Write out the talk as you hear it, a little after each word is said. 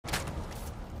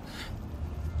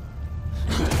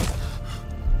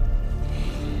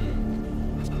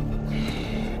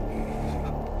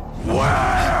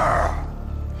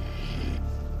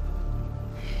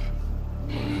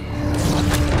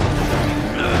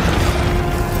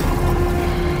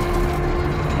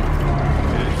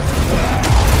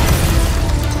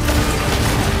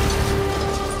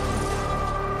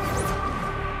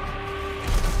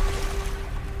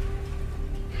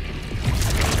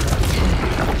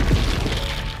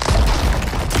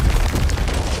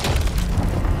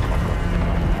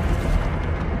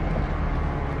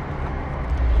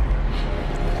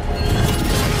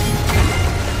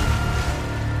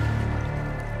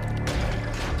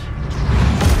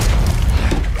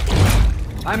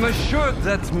I'm assured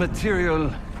that material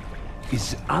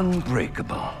is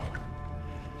unbreakable.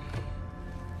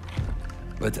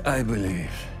 But I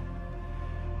believe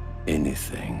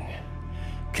anything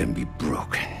can be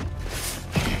broken.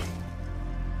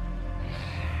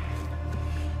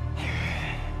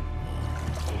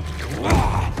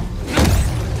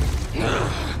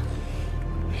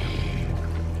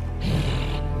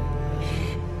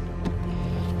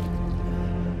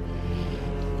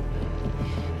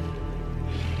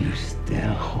 You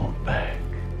still hold back.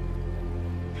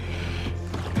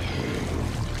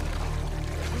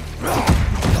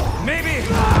 Maybe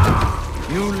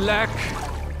you lack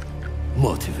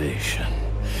motivation.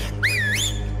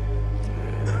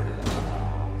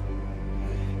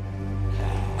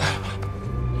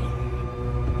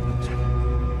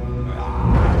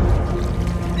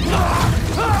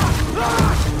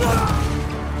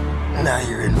 Now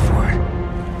you're in for it.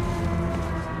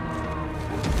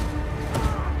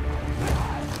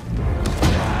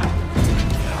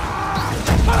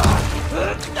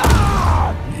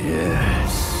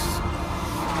 Yes.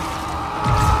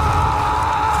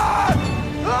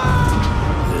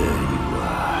 There you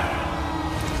are.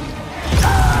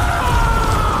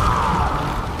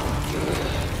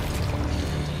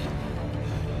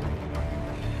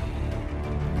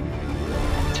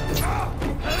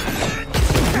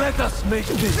 Let us make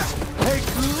this a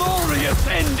glorious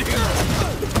ending!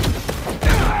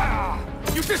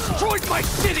 You destroyed my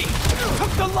city!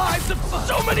 Took the lives of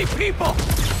so many people!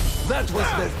 That was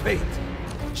their fate,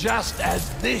 just as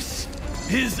this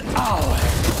is ours.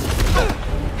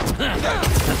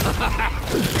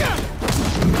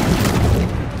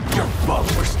 Your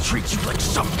followers treat you like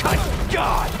some kind of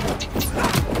god.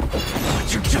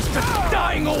 But you're just a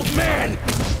dying old man,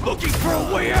 looking for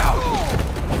a way out.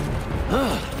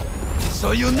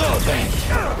 So you know then.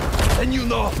 And you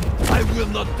know I will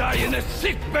not die in a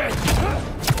sick bed.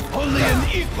 Only an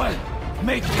equal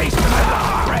may taste my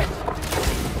last breath.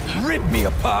 Rip me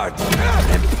apart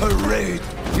and parade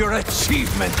your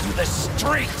achievement to the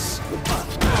streets!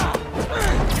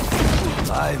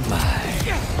 My.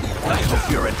 I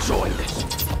hope you're enjoying this.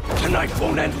 Tonight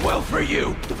won't end well for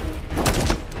you.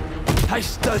 I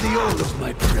study all of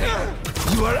my prey.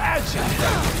 You are agile,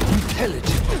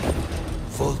 intelligent,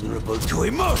 vulnerable to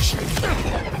emotion.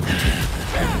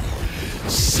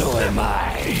 So am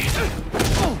I.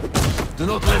 Do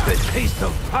not let the taste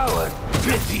of power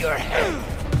get to your head.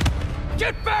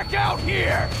 Get back out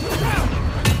here!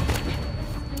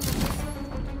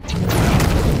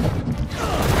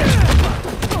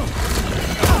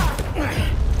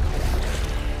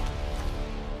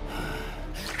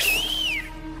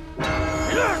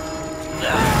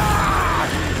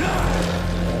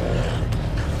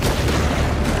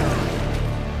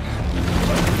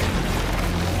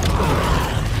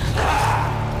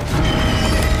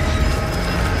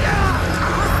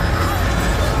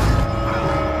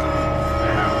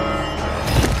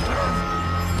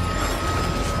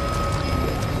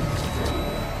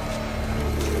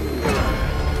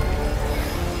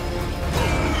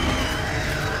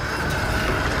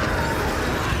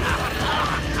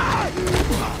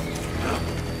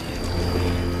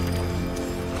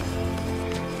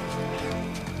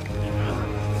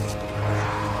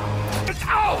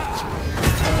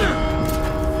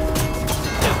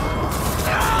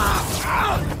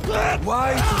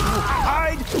 Why do you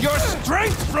hide your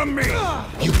strength from me?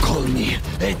 You call me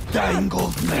a dying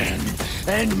old man,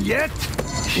 and yet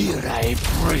here I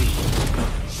breathe.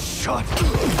 Shut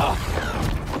up!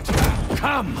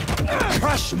 Come,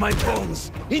 crush my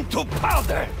bones into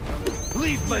powder!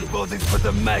 Leave my body for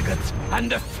the maggots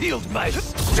and the field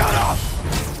mice! Shut up!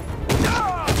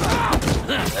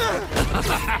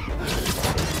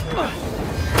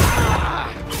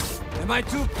 Am I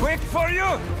too quick for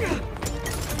you?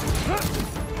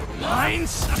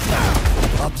 Lines?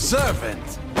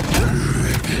 Observant.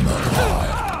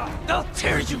 I'll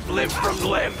tear you limb from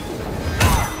limb.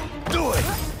 Do it,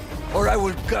 or I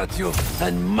will gut you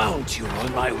and mount you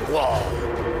on my wall.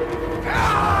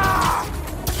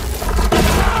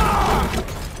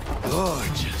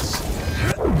 Gorgeous.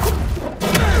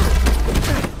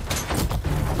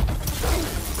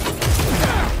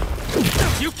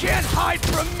 You can't hide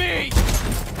from me!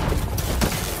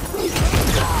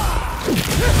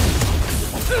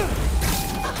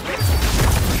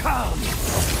 Come!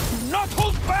 Do not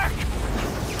hold back!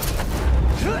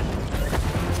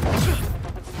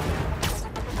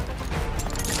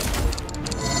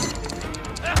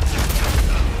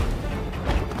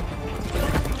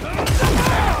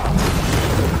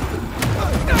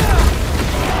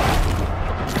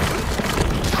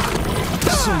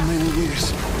 So many years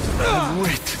of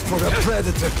wit. for a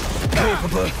predator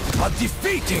capable of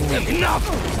defeating me. Enough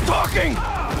talking!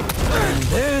 And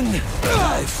then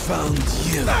I found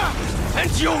you. And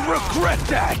you'll regret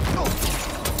that!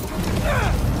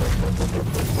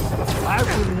 I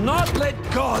will not let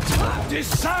God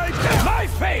decide my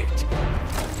fate!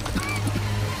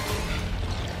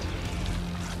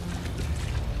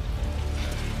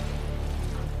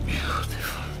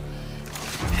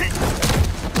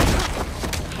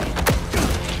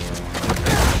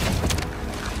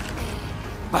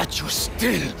 But you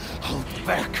still hold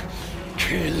back.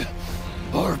 Kill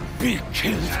or be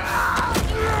killed.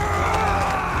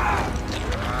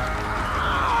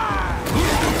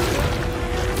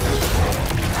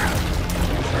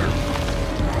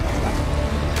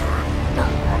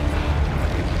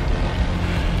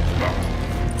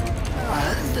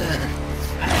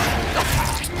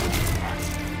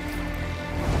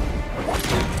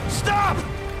 Stop!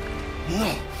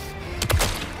 No.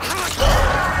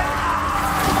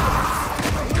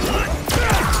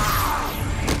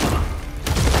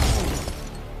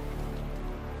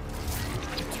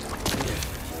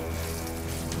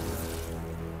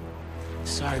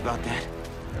 Sorry about that.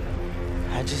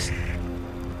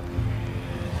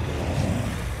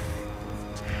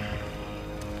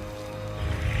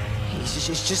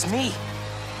 It's just me.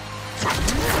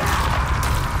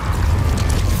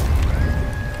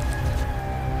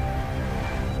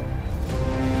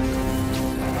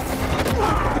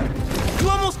 You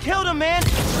almost killed him, man!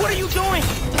 What are you doing?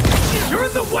 You're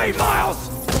in the way, Miles!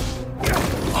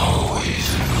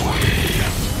 Always in the way.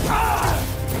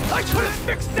 I could have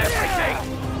fixed everything!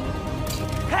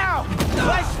 How?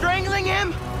 By strangling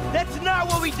him? That's not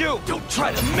what we do! Don't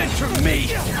try to mentor me!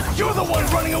 You're the one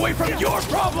running away from your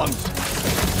problems!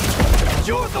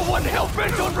 You're the one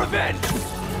hell-bent on revenge!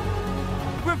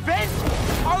 Revenge?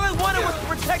 All I wanted was to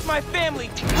protect my family!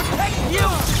 Protect you!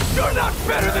 You're not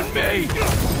better than me!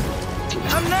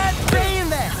 I'm not saying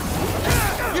that!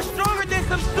 You're stronger than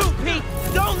some soup, Pete!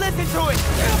 Don't listen to it!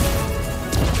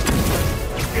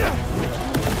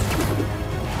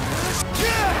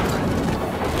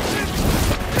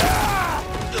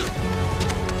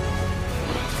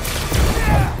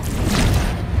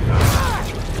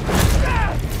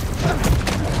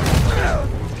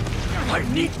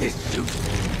 I need this suit.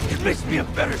 It makes me a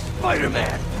better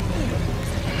Spider-Man.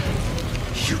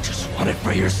 You just want it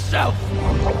for yourself.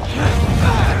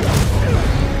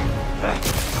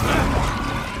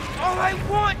 All I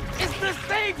want is to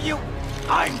save you!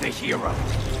 I'm the hero.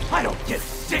 I don't get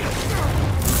sick.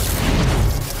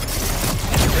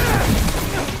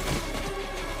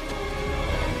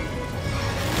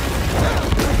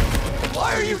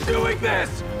 Why are you doing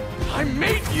this? I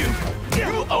made you.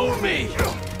 You owe me.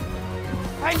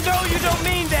 I know you don't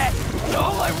mean that!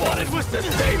 All I wanted was to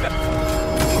save it.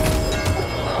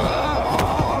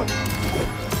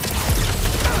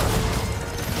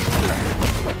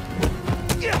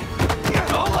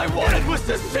 All I wanted was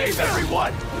to save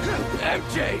everyone.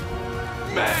 MJ,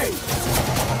 May.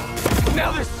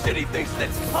 Now the city thinks that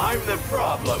I'm the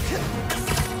problem.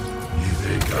 You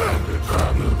think I'm the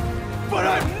problem? But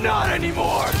I'm not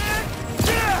anymore.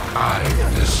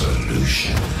 I'm the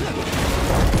solution.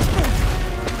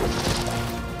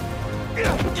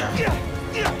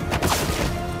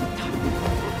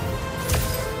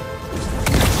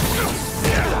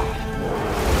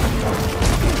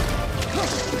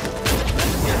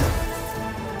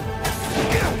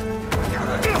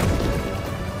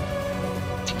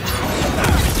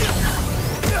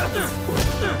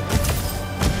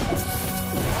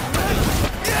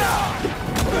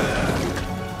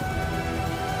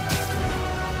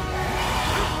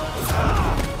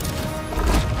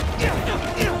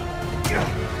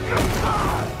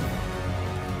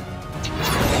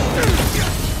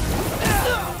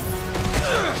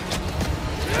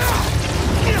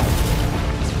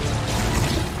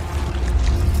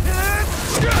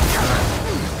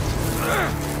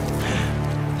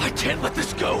 Can't let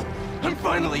this go. I'm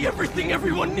finally everything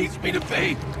everyone needs me to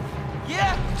be.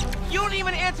 Yeah? You don't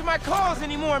even answer my calls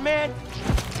anymore, man!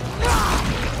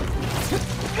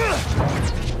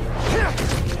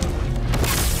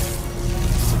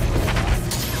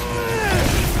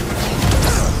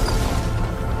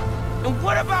 And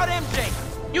what about MJ?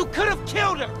 You could have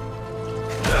killed her!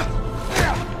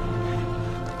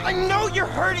 I know you're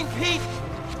hurting, Pete,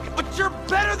 but you're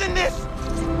better than this!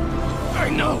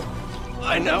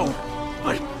 I know,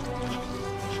 but...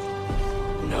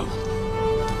 No.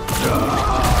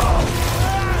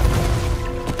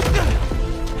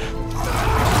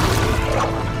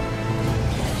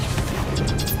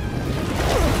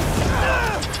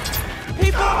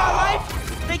 People in my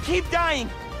life, they keep dying.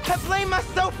 I blame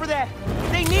myself for that.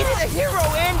 They needed a hero,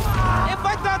 and if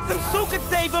I thought some suit could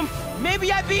save them,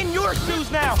 maybe I'd be in your shoes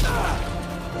now.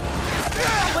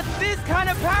 But this kind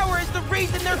of power is the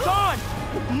reason they're gone.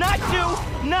 Not you,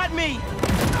 not me.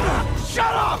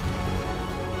 Shut up!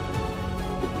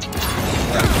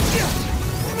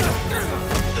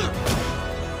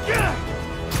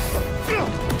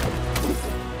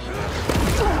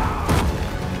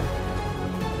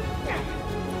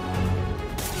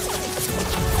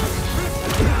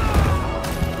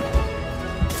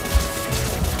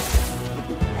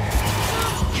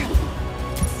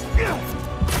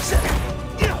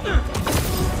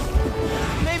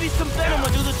 Maybe some venom will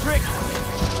do the trick.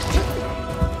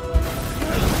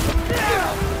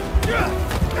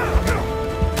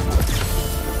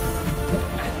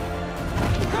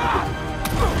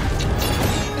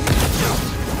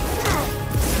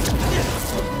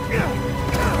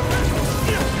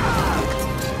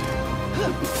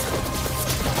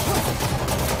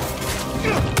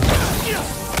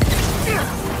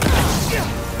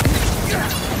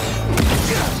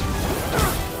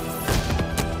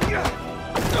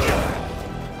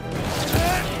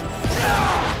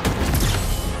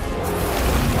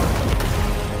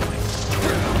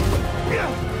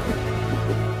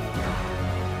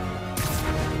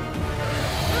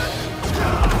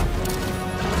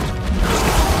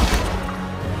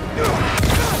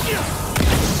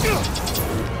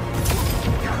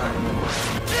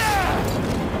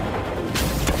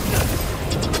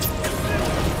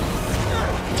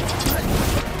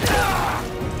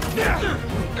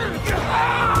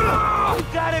 You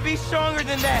gotta be stronger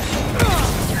than that.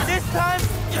 This time,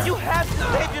 you have to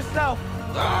save yourself.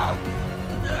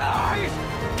 I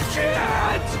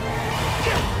can't!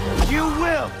 You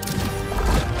will.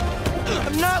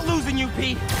 I'm not losing you,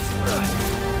 Pete.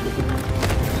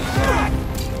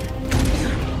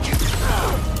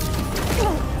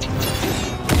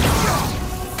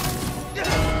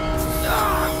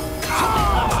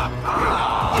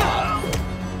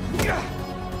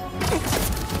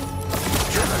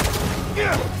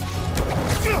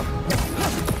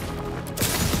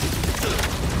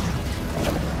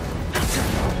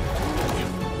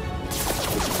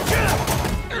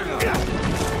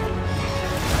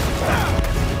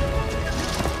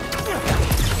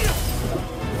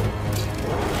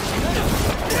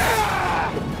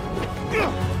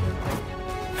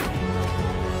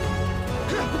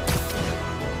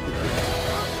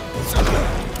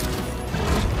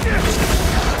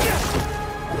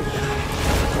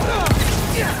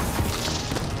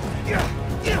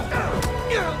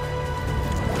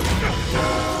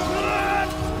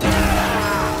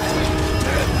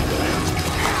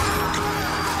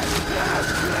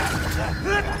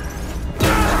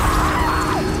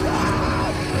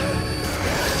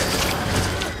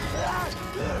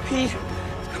 Pete,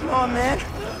 come on, man.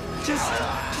 Just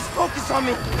focus on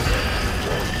me.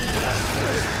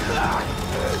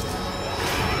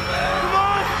 Come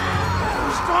on!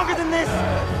 You're stronger than this.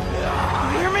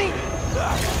 You hear me?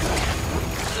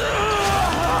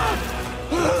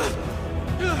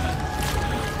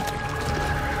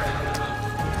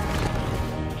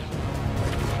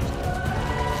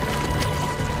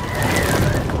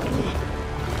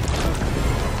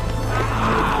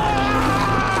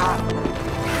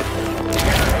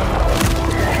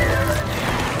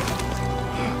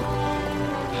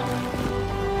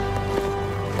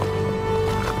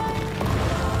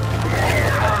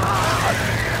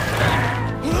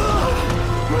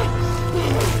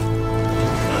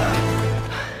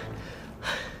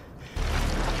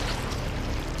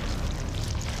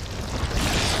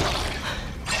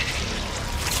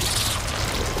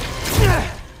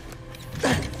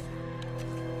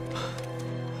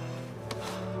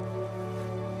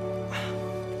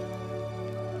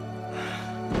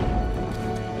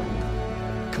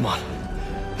 Come on,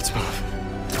 let's move.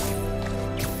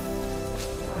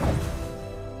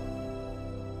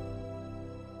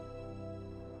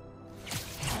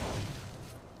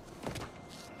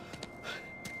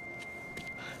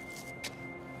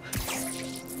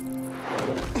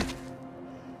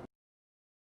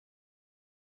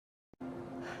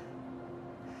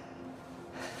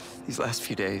 These last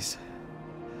few days...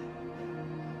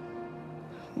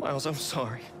 Miles, I'm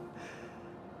sorry.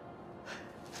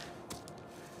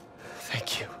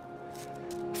 Thank you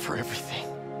for everything.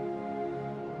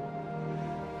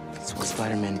 That's what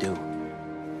Spider-Man do.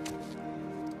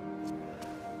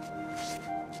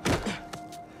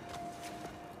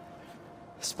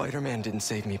 Spider-Man didn't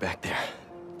save me back there.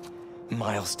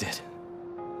 Miles did.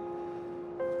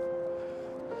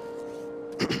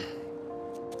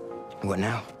 What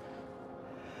now?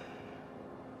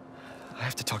 I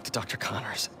have to talk to Dr.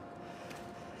 Connors.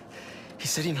 He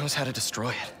said he knows how to destroy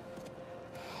it.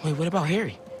 Wait, what about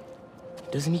Harry?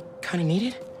 Doesn't he kind of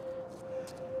need it?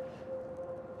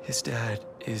 His dad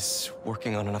is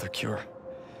working on another cure.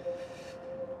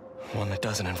 One that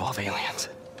doesn't involve aliens.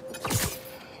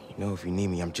 You know, if you need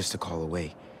me, I'm just a call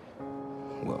away.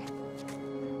 Well,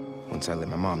 once I let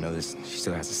my mom know this, she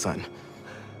still has a son.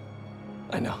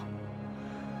 I know.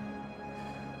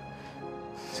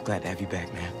 Just glad to have you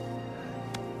back, man.